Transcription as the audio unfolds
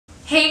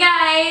Hey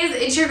guys,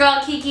 it's your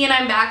girl Kiki and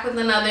I'm back with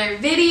another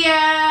video.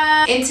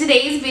 In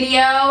today's video,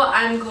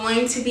 I'm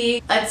going to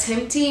be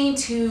attempting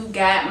to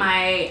get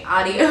my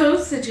audio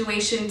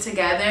situation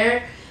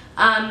together.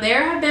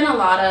 There have been a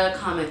lot of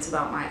comments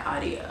about my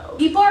audio.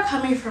 People are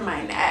coming for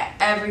my neck.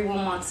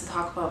 Everyone wants to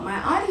talk about my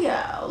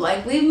audio.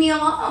 Like, leave me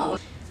alone.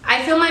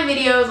 I film my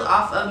videos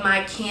off of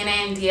my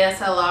Canon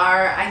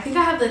DSLR. I think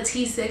I have the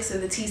T6 or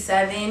the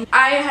T7.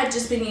 I had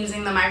just been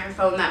using the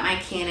microphone that my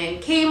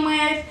Canon came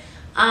with.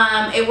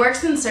 It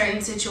works in certain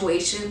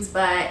situations,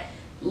 but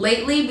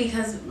lately,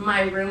 because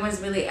my room is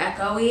really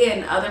echoey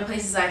and other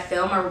places I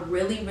film are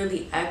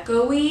really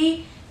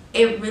echoey,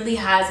 it really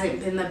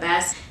hasn't been the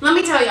best. Let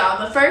me tell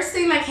y'all, the first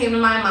thing that came to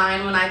my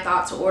mind when I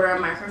thought to order a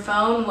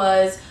microphone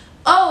was,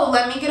 oh,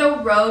 let me get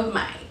a Rode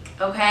mic.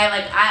 Okay,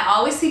 like I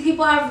always see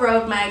people have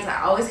Rode mics.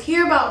 I always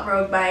hear about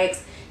Rode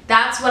mics.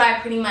 That's what I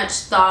pretty much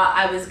thought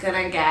I was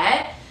gonna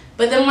get.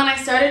 But then when I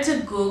started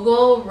to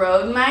Google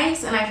Rode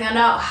mics and I found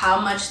out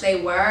how much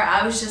they were,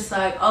 I was just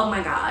like, oh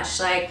my gosh,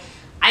 like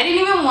I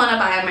didn't even want to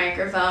buy a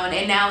microphone,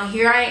 and now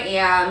here I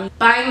am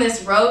buying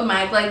this Rode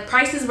mic. Like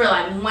prices were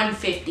like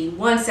 $150,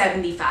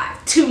 $175,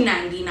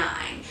 $299.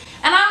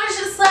 And I was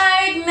just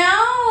like,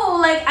 no,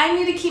 like I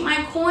need to keep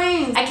my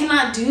coins. I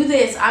cannot do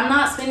this. I'm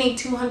not spending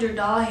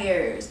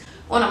 $200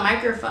 on a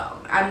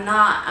microphone.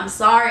 I'm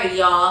sorry,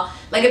 y'all.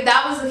 Like if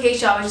that was the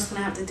case, y'all were just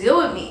gonna have to deal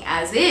with me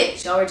as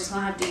is. Y'all were just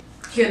gonna have to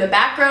hear the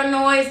background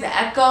noise, the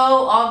echo,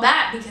 all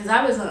that, because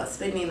I was not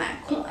spending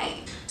that coin.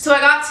 So I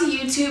got to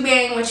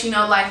YouTubing, which you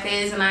know life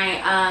is, and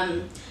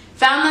I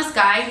found this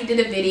guy. He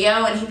did a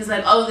video and he was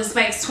like, oh, this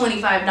mic's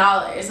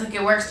 $25. Like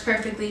it works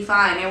perfectly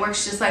fine. It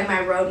works just like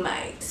my Rode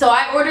mic. So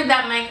I ordered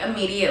that mic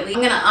immediately.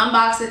 I'm gonna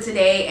unbox it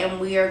today and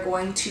we are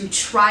going to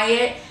try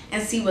it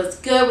and see what's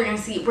good.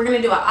 We're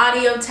gonna do an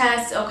audio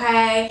test,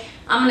 okay?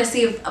 I'm gonna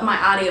see if my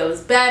audio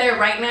is better.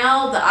 Right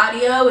now, the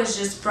audio is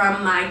just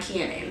from my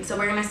Canon, so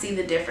we're gonna see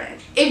the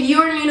difference. If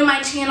you are new to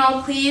my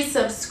channel, please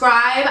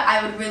subscribe.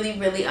 I would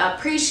really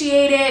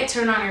appreciate it.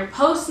 Turn on your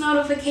post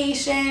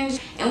notifications,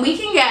 and we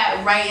can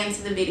get right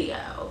into the video.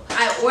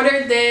 I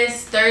ordered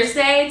this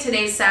Thursday.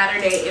 Today's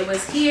Saturday. It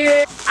was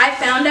here. I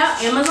found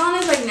out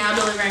Amazon is like now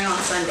delivering on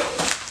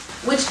Sundays,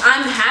 which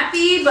I'm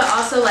happy but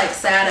also like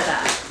sad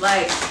about.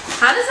 Like,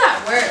 how does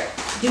that work?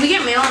 Do we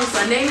get mail on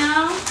Sunday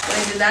now?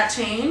 Like, did that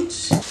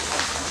change?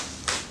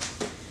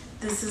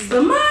 This is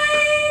the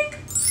mic.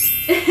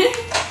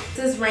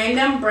 This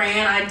random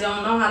brand. I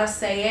don't know how to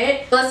say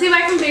it. Let's see if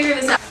I can figure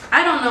this out.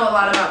 I don't know a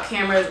lot about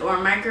cameras or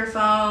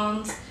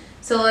microphones.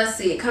 So let's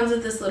see. It comes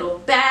with this little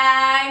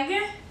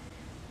bag.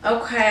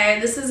 Okay,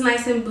 this is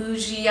nice and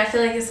bougie. I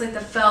feel like it's like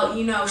the felt,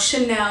 you know,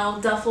 Chanel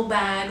duffel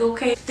bag,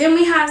 okay? Then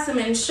we have some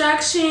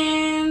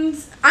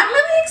instructions. I'm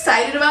really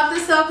excited about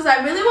this though, because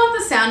I really want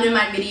the sound in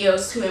my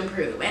videos to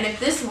improve. And if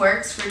this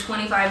works for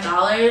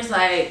 $25,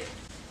 like,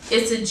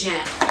 it's a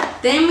gem.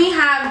 Then we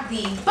have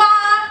the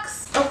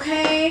box,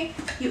 okay?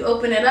 You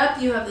open it up,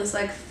 you have this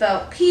like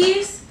felt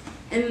piece,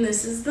 and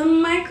this is the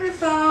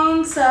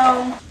microphone.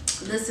 So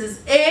this is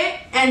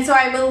it. And so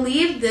I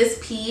believe this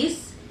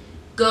piece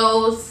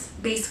goes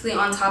basically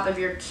on top of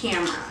your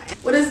camera.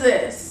 What is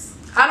this?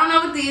 I don't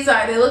know what these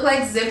are. They look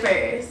like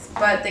zippers,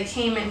 but they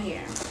came in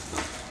here.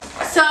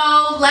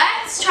 So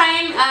let's try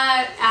and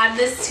add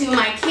this to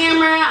my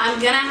camera.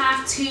 I'm gonna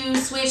have to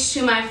switch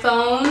to my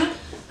phone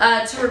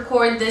to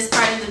record this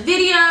part of the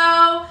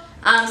video.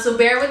 So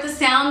bear with the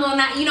sound on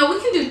that. You know, we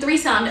can do 3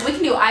 sound. We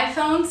can do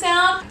iPhone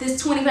sound,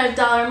 this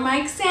 $25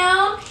 mic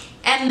sound,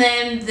 and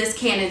then this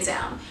Canon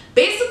sound.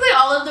 Basically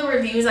all of the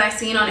reviews I've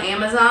seen on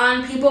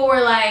Amazon, people were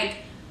like,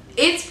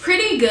 it's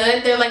pretty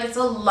good. They're like, it's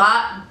a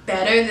lot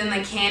better than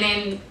the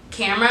Canon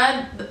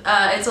camera.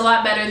 It's a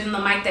lot better than the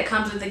mic that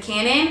comes with the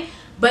Canon,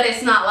 but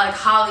it's not like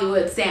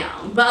Hollywood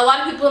sound. But a lot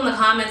of people in the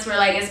comments were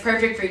like, it's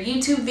perfect for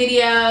YouTube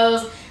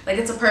videos. Like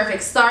it's a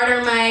perfect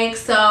starter mic.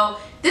 So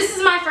this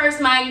is my first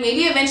mic.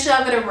 Maybe eventually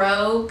I'll get a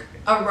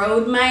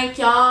Rode mic,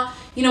 y'all.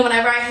 You know,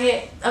 whenever I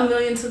hit 1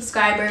 million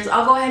subscribers,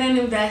 I'll go ahead and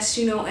invest,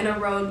 you know, in a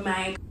Rode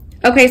mic.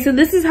 Okay, so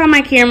this is how my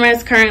camera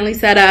is currently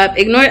set up.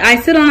 Ignore, I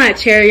sit on that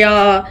chair,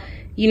 y'all.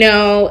 You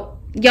know,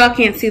 y'all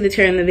can't see the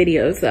chair in the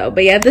videos though.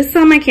 But yeah, this is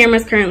how my camera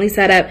is currently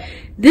set up.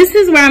 This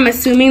is where I'm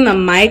assuming the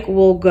mic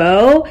will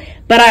go.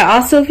 But I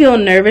also feel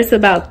nervous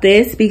about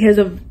this because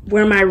of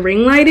where my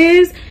ring light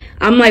is.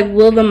 I'm like,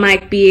 will the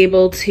mic be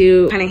able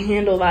to kind of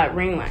handle that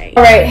ring light?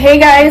 All right, hey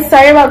guys,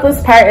 sorry about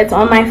this part. It's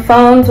on my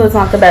phone, so it's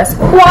not the best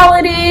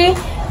quality.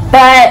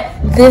 But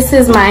this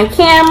is my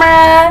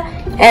camera,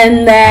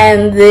 and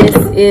then this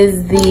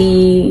is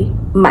the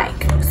mic.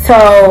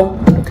 So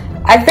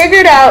I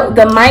figured out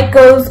the mic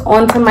goes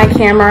onto my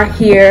camera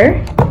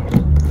here.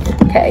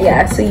 Okay,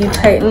 yeah, so you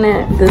tighten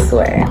it this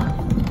way.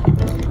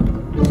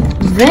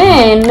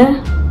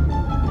 Then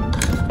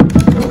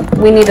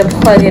we need to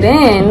plug it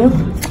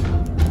in.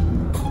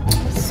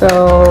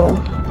 So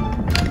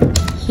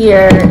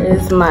here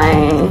is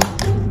my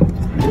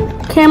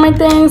camera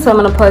thing. So I'm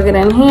gonna plug it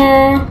in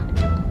here.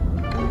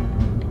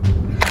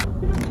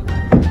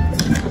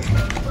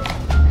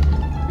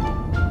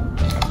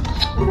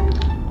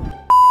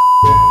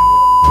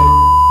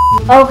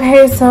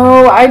 Okay,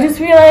 so I just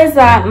realized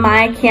that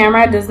my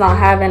camera does not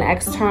have an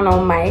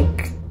external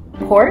mic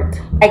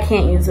port. I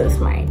can't use this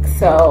mic,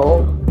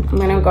 so I'm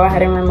gonna go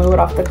ahead and remove it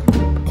off the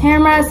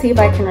camera, see if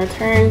I can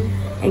return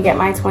and get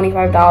my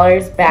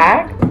 $25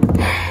 back.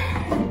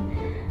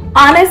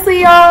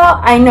 Honestly, y'all,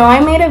 I know I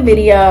made a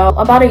video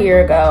about a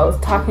year ago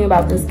talking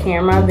about this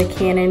camera, the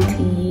Canon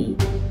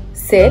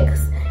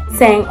T6,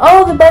 saying,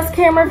 oh, the best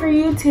camera for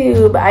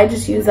YouTube. I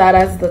just used that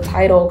as the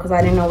title because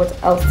I didn't know what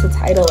else to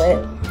title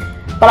it.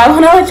 But I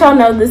want to let y'all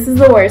know this is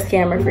the worst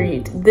camera for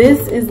YouTube.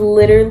 This is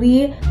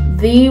literally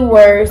the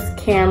worst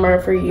camera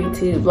for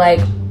YouTube. Like,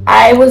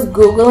 I was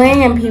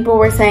Googling and people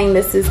were saying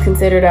this is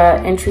considered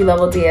a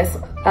entry-level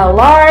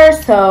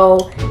DSLR,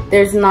 so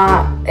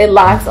it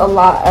lacks a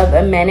lot of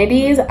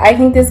amenities. I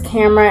think this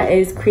camera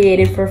is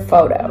created for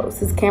photos.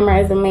 This camera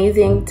is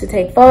amazing to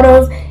take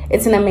photos.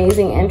 It's an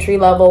amazing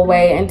entry-level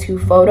way into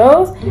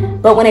photos.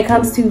 But when it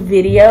comes to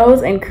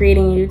videos and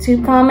creating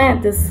YouTube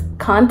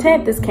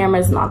content, this camera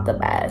is not the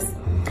best.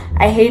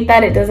 I hate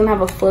that it doesn't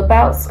have a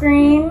flip-out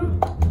screen.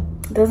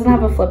 It doesn't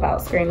have a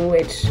flip-out screen,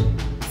 which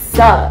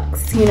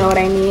sucks, you know what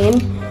I mean?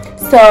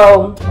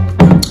 So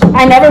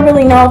I never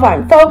really know if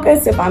I'm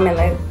focused, if I'm in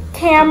the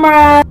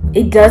camera.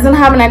 It doesn't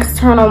have an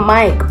external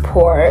mic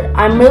port.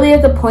 I'm really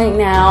at the point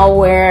now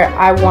where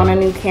I want a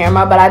new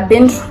camera, but I've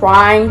been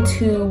trying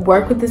to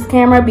work with this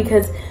camera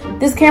because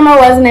this camera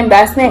was an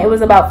investment. It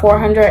was about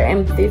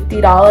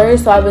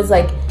 $450. So I was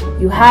like,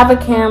 you have a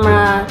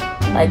camera,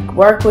 like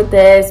work with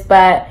this.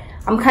 But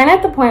I'm kind of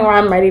at the point where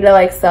I'm ready to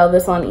like sell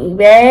this on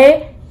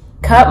eBay,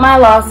 cut my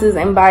losses,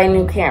 and buy a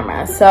new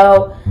camera.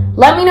 So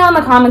let me know in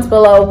the comments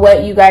below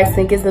what you guys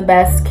think is the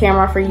best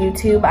camera for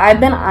YouTube. I've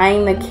been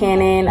eyeing the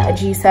Canon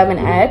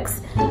G7X.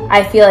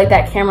 I feel like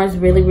that camera is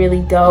really,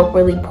 really dope,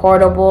 really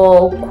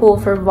portable, cool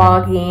for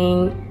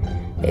vlogging.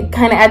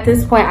 At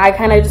this point, I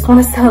kind of just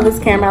want to sell this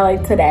camera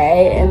like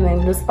today and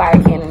then just buy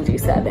a Canon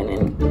G7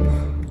 and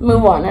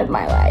move on with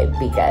my life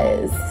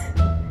because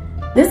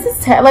this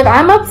is like,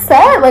 I'm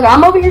upset. Like,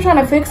 I'm over here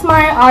trying to fix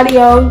my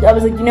audio. I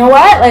was like, you know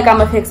what? Like, I'm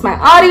gonna fix my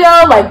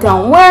audio. Like,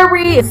 don't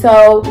worry.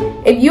 So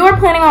if you are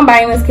planning on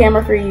buying this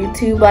camera for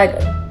YouTube, like,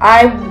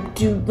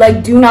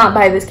 do not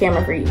buy this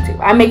camera for YouTube.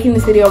 I'm making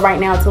this video right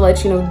now to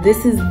let you know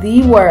this is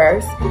the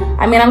worst.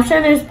 I mean, I'm sure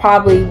there's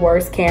probably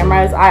worse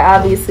cameras. I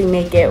obviously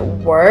make it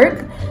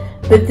work,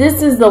 but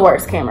this is the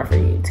worst camera for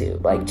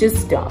YouTube. Like,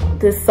 just don't.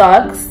 This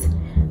sucks.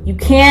 You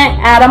can't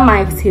add a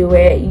mic to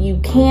it. You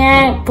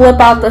can't flip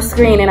out the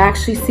screen and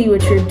actually see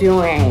what you're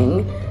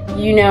doing.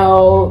 You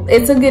know,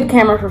 it's a good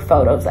camera for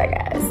photos, I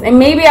guess. And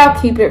maybe I'll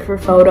keep it for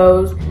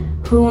photos.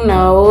 Who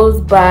knows?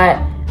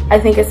 But I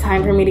think it's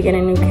time for me to get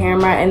a new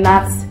camera. And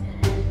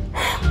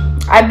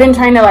I've been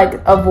trying to like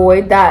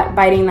avoid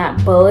biting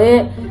that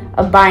bullet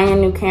of buying a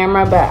new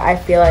camera, but I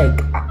feel like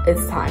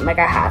it's time, like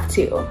I have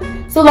to.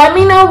 So let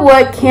me know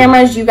what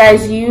cameras you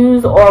guys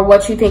use or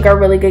what you think are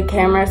really good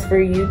cameras for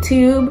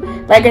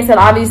YouTube. Like I said,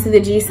 obviously the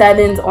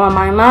G7's on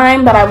my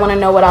mind, but I want to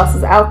know what else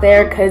is out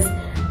there because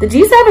the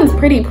G7's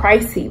pretty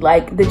pricey.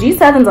 Like, the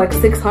G7's like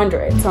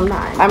 $600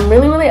 sometimes. I'm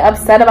really, really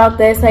upset about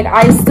this. Like,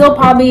 I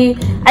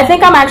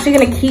think I'm actually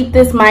gonna keep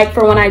this mic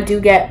for when I do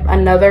get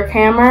another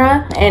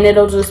camera and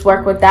it'll just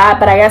work with that.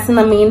 But I guess in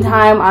the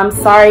meantime, I'm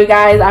sorry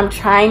guys. I'm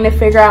trying to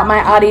figure out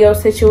my audio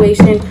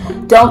situation.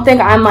 Don't think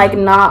I'm like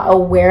not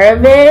aware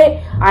of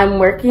it. I'm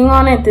working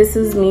on it. This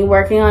is me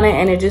working on it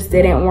and it just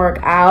didn't work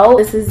out.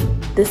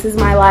 This is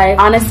my life.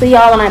 Honestly,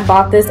 y'all, when I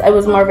bought this, it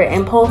was more of an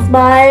impulse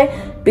buy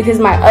because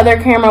my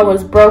other camera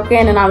was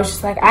broken and I was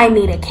just like, I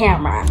need a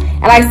camera.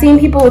 And I've seen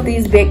people with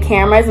these big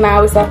cameras and I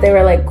always thought they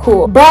were like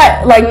cool,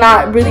 but like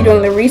not really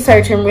doing the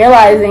research and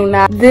realizing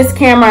that this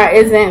camera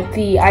isn't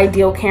the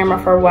ideal camera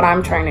for what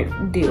I'm trying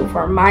to do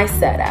for my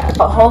setup.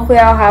 But hopefully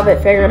I'll have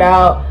it figured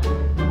out.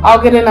 I'll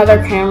get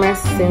another camera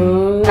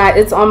soon.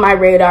 It's on my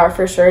radar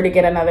for sure to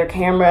get another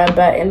camera,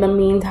 but in the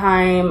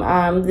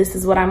meantime, this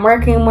is what I'm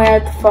working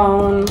with,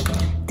 phone,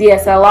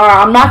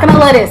 DSLR. I'm not gonna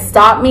let it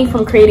stop me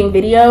from creating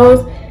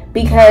videos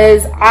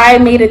because I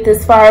made it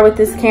this far with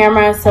this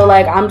camera. So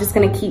like, I'm just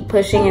gonna keep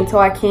pushing until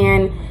I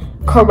can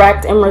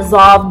correct and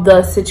resolve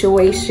the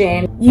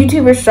situation.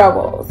 YouTuber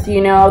struggles,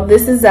 you know,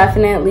 this is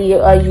definitely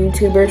a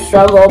YouTuber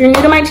struggle. If you're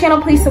new to my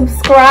channel, please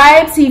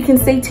subscribe so you can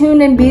stay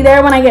tuned and be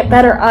there when I get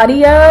better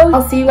audio.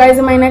 I'll see you guys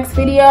in my next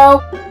video.